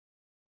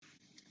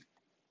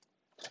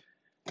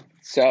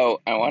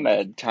So I want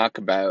to talk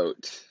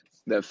about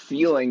the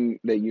feeling,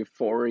 the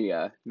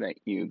euphoria that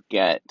you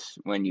get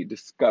when you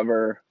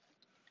discover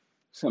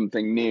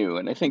something new.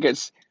 And I think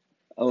it's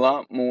a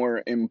lot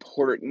more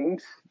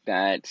important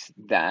that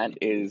that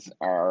is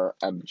our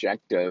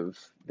objective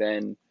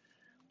than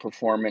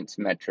performance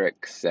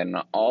metrics and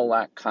all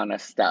that kind of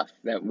stuff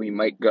that we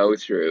might go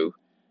through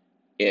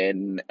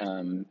in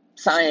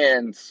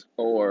science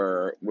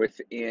or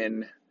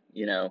within,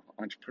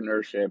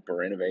 entrepreneurship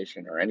or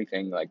innovation or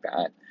anything like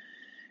that.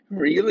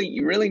 Really,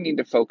 you really need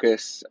to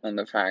focus on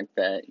the fact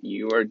that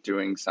you are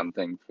doing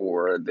something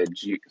for the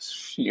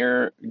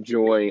sheer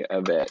joy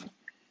of it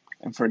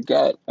and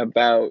forget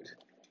about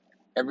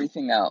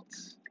everything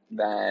else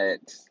that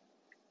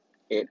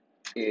it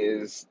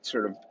is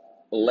sort of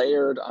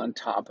layered on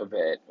top of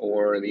it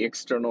or the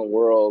external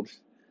world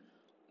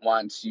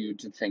wants you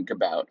to think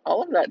about.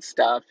 All of that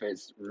stuff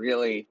is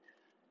really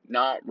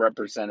not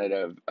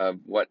representative of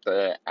what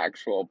the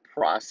actual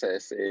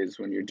process is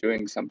when you're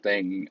doing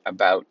something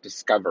about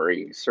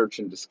discovery, search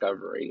and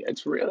discovery.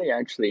 It's really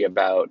actually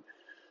about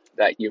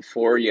that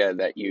euphoria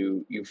that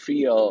you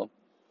feel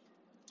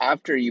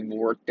after you've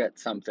worked at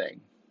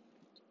something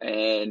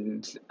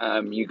and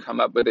you come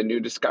up with a new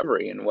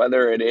discovery. And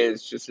whether it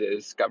is just a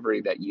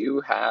discovery that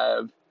you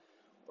have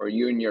or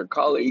you and your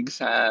colleagues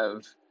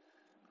have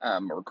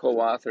or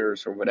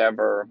co-authors or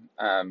whatever,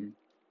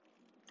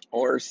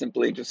 or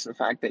simply just the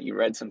fact that you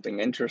read something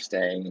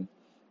interesting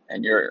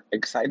and you're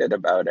excited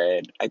about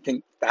it, I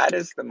think that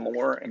is the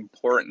more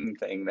important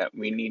thing that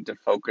we need to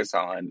focus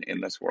on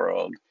in this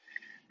world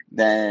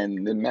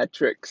than the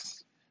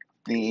metrics,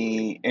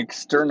 the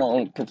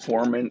external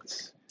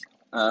performance,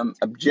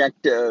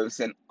 objectives,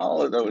 and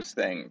all of those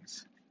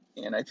things.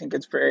 And I think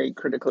it's very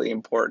critically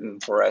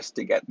important for us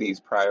to get these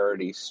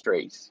priorities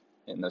straight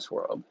in this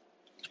world.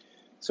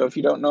 So if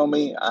you don't know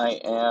me,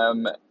 I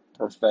am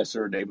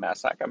Professor Dave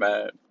Massac. I'm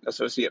an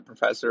associate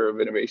professor of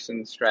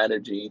innovation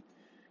strategy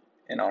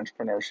and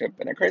entrepreneurship,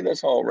 and I created this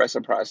whole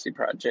reciprocity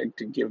project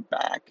to give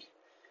back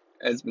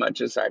as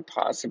much as I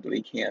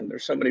possibly can.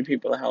 There's so many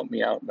people that help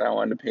me out that I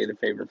want to pay the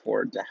favor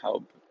forward to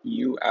help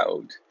you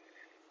out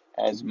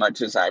as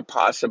much as I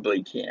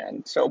possibly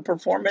can. So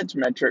performance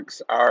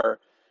metrics are,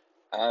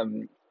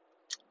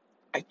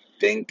 I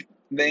think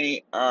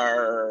they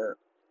are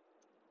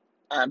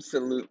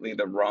absolutely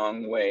the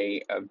wrong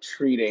way of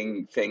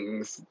treating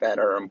things that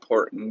are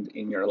important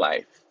in your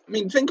life. I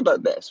mean, think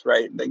about this,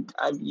 right? Like,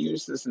 I've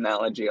used this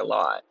analogy a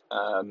lot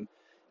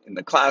in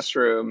the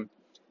classroom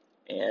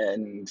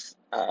and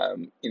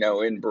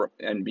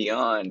and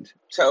beyond.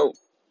 So,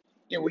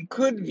 we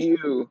could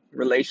view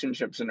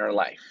relationships in our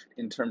life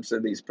in terms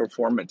of these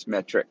performance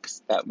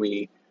metrics that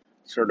we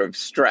sort of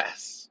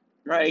stress,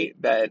 right?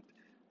 That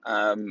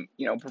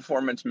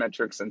performance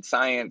metrics in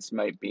science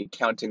might be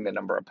counting the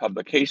number of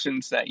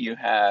publications that you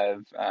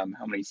have,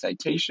 how many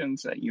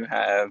citations that you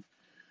have,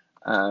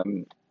 how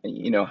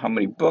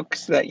many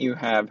books that you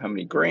have, how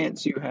many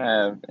grants you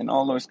have, and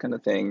all those kind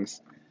of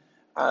things.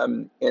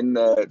 In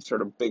the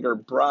sort of bigger,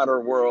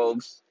 broader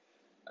worlds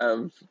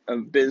of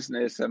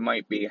business, it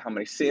might be how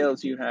many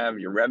sales you have,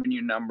 your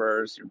revenue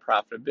numbers, your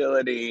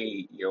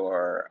profitability,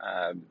 your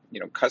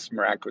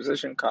customer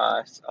acquisition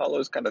costs, all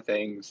those kind of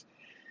things.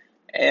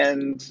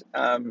 And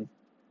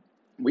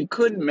we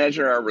could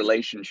measure our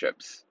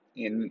relationships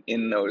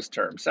in those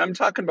terms. So I'm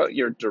talking about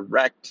your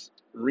direct,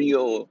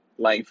 real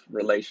life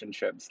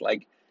relationships,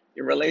 like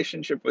your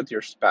relationship with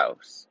your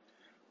spouse,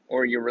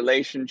 or your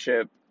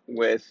relationship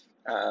with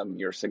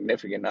your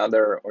significant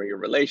other, or your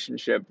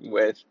relationship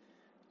with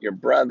your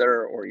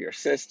brother or your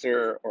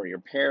sister or your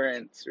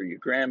parents or your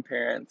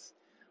grandparents.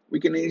 We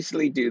can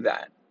easily do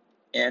that.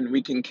 And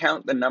we can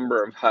count the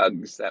number of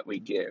hugs that we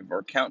give,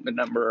 or count the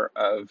number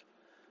of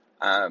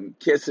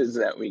kisses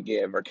that we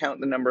give, or count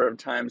the number of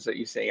times that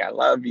you say, I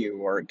love you,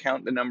 or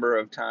count the number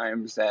of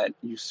times that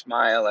you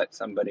smile at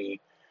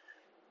somebody.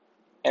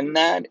 And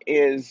that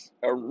is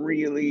a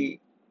really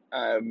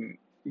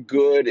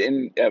good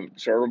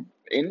sort of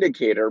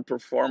indicator,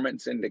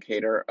 performance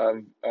indicator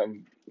of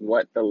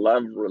what the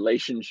love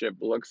relationship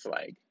looks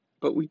like.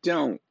 But we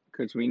don't,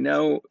 because we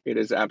know it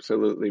is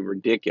absolutely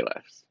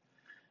ridiculous.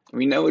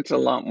 We know it's a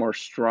lot more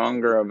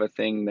stronger of a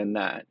thing than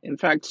that. In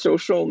fact,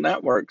 social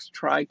networks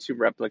try to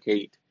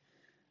replicate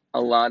a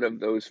lot of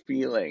those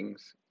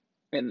feelings,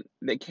 and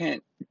they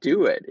can't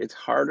do it. It's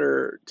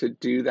harder to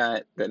do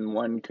that than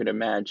one could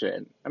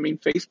imagine. I mean,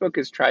 Facebook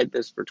has tried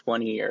this for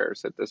 20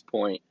 years at this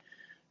point,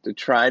 to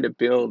try to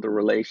build a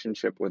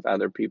relationship with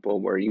other people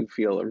where you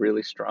feel a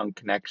really strong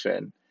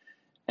connection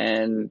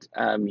and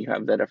you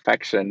have that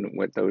affection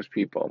with those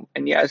people.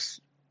 And yes,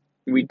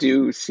 we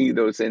do see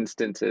those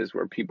instances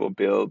where people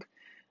build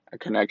a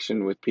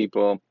connection with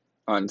people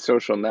on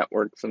social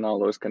networks and all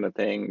those kind of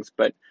things.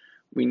 But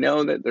we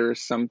know that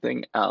there's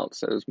something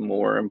else that is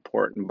more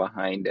important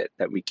behind it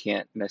that we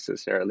can't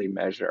necessarily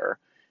measure.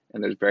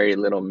 And there's very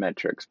little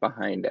metrics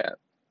behind it.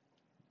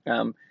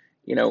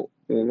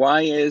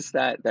 Why is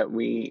that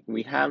we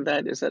have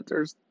that? Is that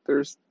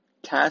there's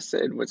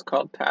tacit, what's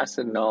called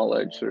tacit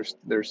knowledge.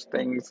 There's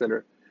things that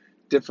are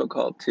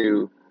difficult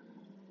to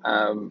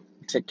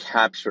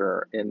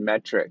capture in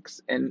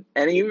metrics. And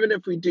even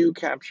if we do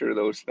capture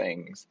those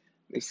things,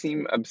 they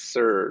seem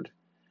absurd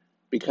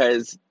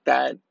because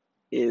that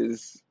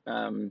is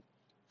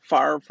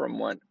far from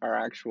what our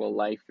actual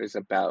life is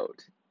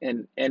about.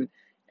 And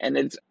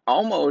it's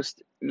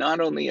almost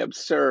not only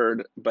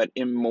absurd but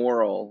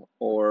immoral,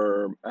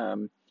 or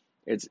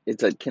it's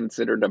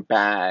considered a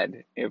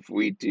bad if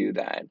we do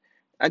that.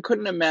 I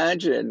couldn't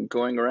imagine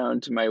going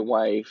around to my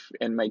wife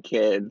and my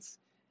kids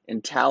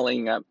and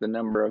tallying up the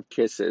number of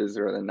kisses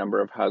or the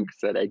number of hugs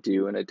that I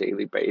do on a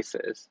daily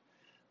basis.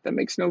 That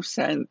makes no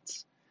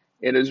sense.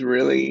 It is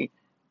really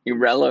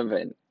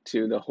irrelevant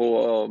to the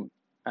whole,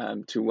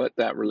 to what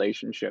that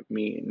relationship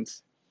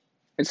means.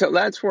 And so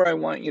that's where I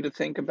want you to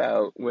think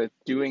about with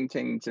doing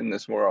things in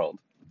this world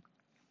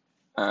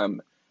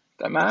um,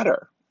 that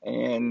matter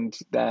and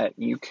that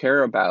you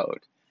care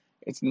about.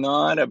 It's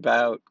not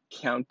about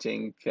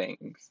counting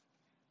things.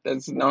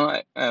 That's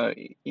not,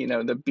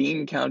 the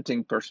bean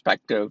counting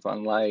perspective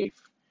on life.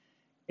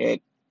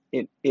 It,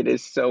 it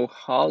is so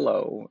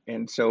hollow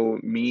and so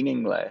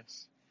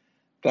meaningless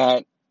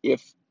that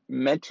if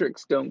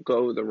metrics don't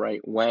go the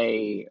right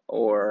way,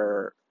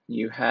 or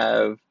you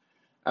have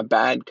a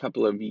bad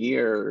couple of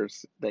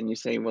years, then you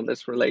say, well,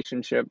 this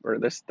relationship or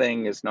this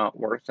thing is not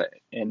worth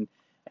it, and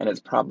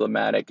it's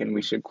problematic, and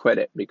we should quit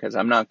it because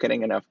I'm not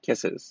getting enough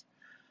kisses.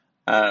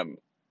 Um,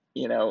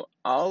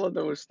 all of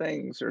those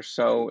things are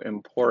so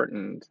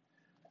important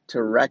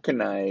to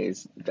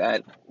recognize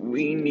that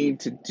we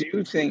need to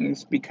do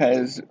things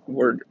because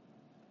we're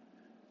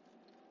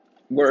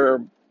we're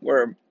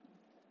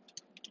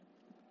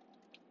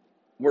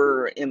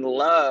we're in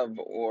love,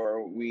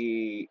 or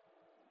we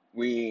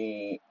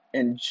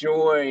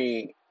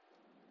enjoy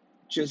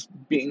just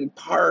being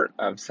part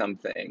of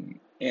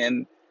something,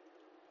 and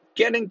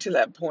getting to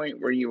that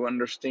point where you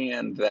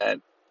understand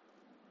that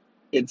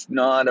it's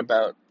not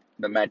about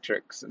the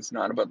metrics, it's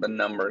not about the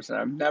numbers. And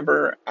I've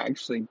never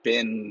actually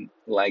been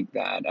like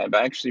that. I've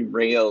actually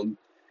railed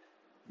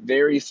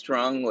very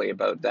strongly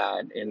about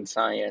that in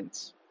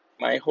science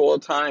my whole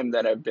time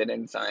that I've been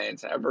in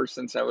science, ever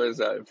since I was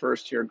a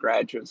first year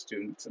graduate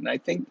student. And I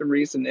think the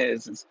reason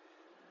is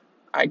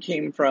I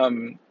came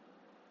from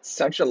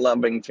such a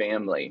loving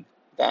family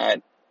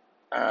that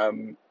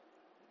um,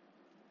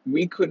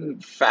 we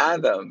couldn't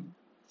fathom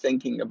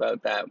thinking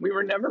about that. We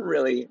were never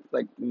really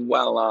like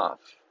well off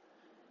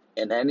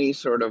in any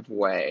sort of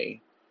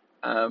way,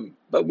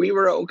 but we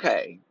were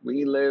okay.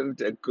 We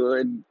lived a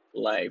good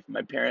life.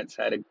 My parents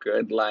had a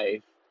good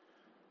life,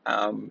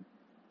 um,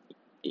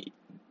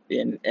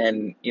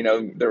 and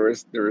there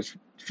was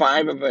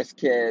five of us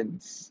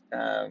kids,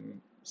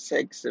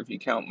 six if you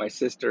count my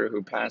sister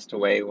who passed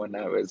away when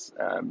I was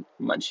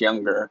much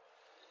younger.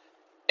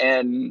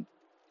 And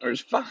there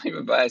was five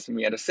of us, and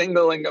we had a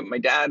single income. My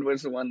dad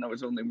was the one that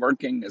was only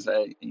working as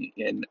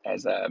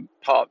a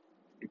pulp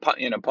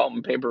in a pulp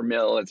and paper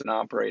mill as an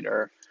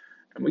operator,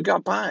 and we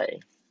got by.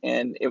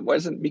 And it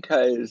wasn't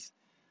because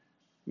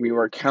we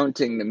were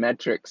counting the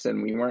metrics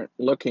and we weren't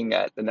looking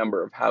at the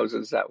number of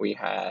houses that we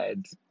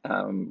had,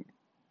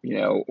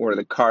 or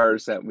the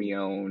cars that we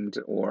owned,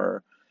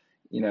 or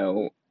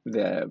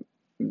the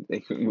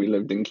we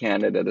lived in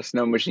Canada, the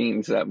snow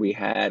machines that we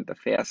had, the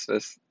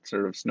fastest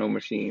sort of snow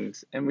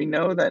machines. And we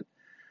know that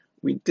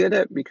we did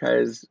it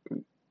because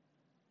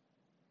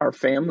our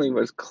family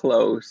was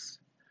close,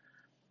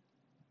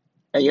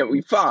 and yet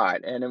we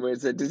fought, and it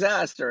was a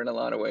disaster in a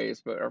lot of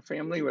ways, but our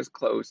family was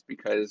close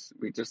because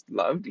we just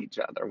loved each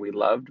other. We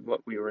loved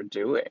what we were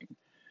doing.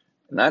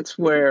 And that's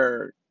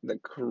where the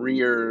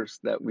careers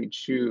that we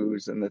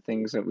choose and the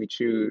things that we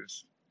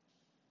choose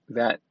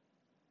that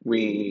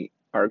we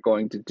are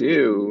going to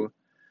do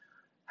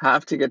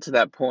have to get to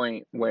that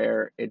point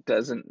where it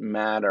doesn't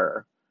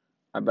matter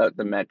about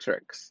the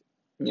metrics.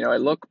 I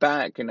look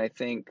back and I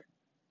think,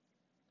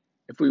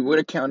 if we would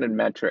have counted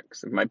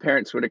metrics, if my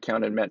parents would have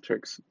counted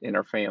metrics in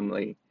our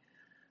family,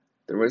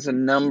 there was a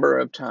number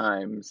of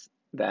times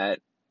that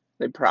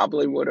they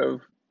probably would have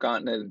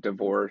gotten a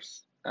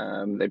divorce.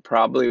 They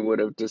probably would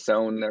have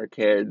disowned their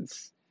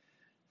kids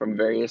from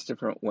various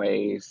different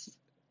ways,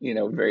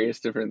 various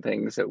different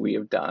things that we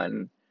have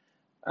done.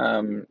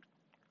 Um,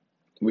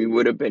 we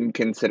would have been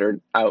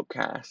considered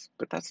outcasts,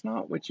 but that's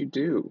not what you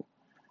do.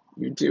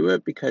 You do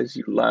it because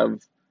you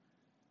love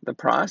the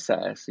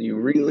process. You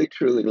really,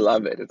 truly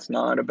love it. It's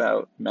not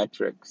about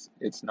metrics.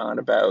 It's not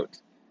about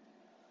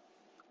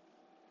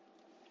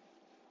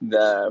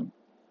the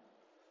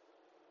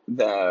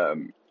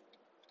the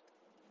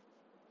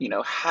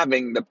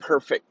having the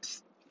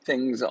perfect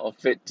things all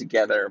fit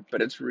together,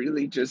 but it's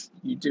really just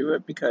you do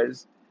it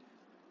because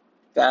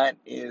that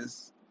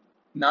is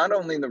not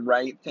only the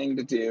right thing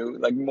to do,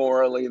 like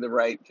morally the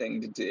right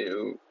thing to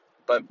do,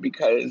 but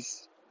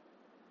because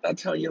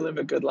that's how you live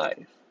a good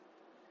life.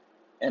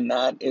 And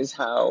that is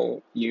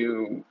how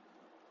you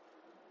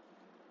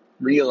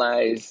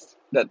realize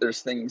that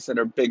there's things that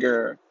are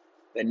bigger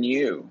than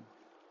you.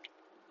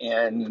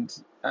 And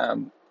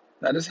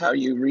that is how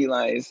you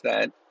realize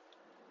that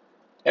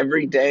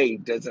Every day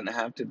doesn't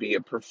have to be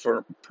a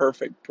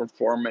perfect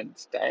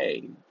performance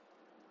day,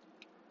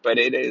 but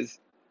it is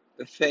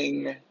the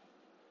thing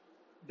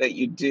that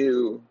you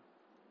do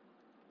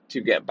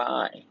to get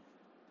by,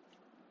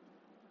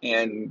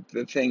 and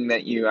the thing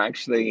that you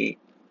actually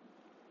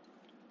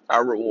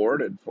are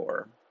rewarded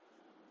for.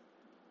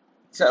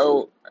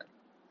 So,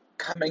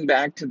 coming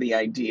back to the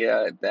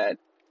idea that,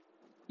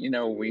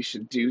 we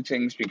should do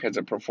things because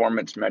of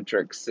performance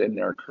metrics in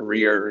our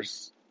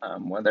careers,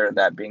 whether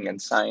that being in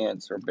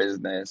science or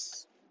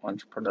business,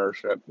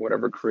 entrepreneurship,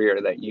 whatever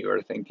career that you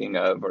are thinking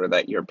of or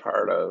that you're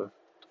part of.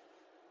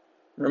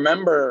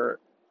 Remember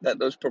that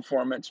those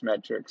performance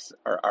metrics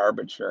are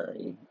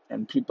arbitrary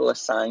and people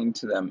assign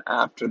to them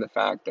after the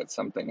fact that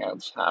something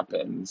else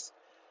happens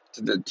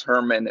to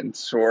determine and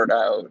sort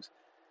out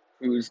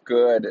who's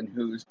good and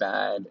who's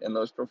bad. And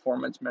those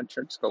performance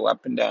metrics go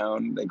up and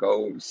down, they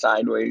go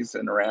sideways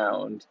and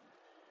around,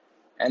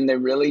 and they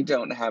really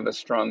don't have a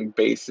strong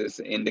basis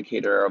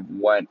indicator of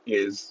what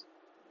is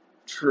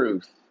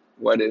truth,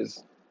 what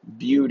is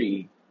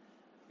beauty,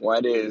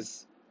 what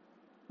is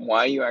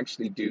why you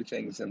actually do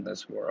things in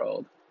this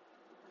world.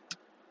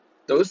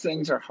 Those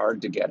things are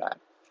hard to get at.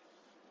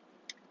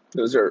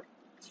 Those are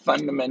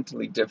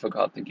fundamentally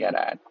difficult to get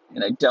at.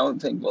 And I don't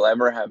think we'll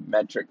ever have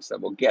metrics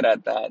that will get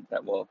at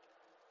that will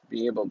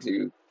be able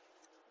to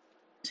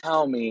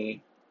tell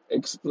me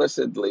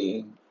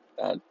explicitly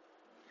that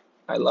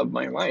I love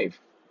my life,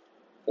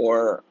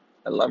 or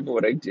I love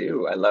what I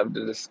do. I love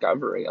the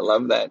discovery. I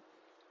love that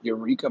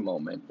eureka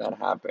moment that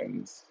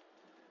happens,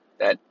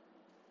 that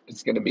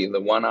it's going to be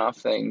the one-off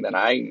thing that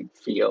I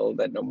feel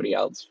that nobody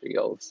else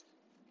feels.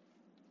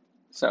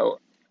 So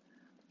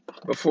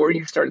before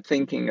you start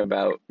thinking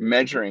about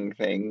measuring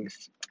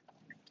things,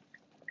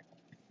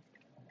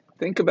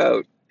 think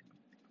about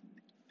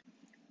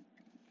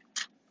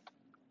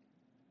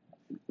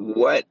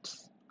what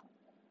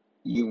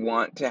you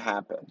want to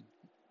happen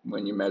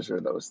when you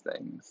measure those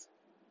things.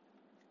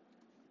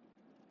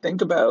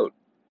 Think about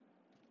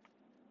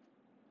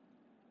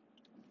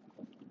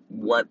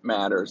what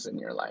matters in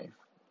your life.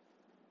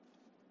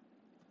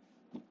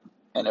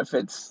 And if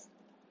it's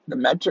the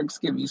metrics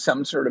give you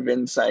some sort of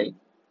insight,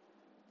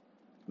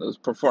 those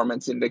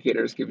performance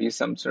indicators give you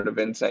some sort of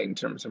insight in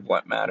terms of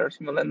what matters,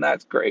 well, then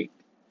that's great.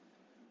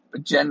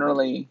 But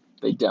generally,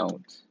 they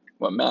don't.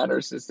 What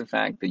matters is the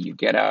fact that you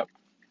get up,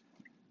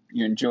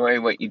 you enjoy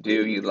what you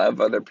do, you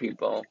love other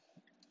people,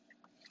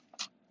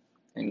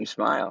 and you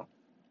smile.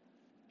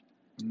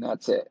 And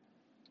that's it.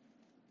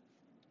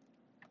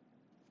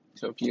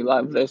 So if you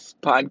love this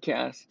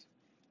podcast,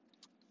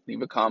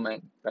 leave a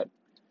comment. But,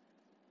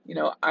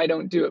 I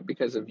don't do it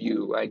because of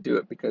you. I do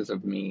it because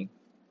of me.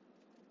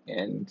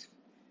 And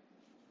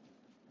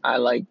I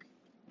like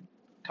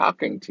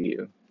talking to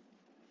you.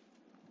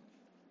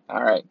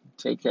 All right.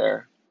 Take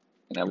care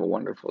and have a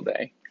wonderful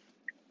day.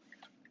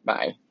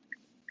 Bye.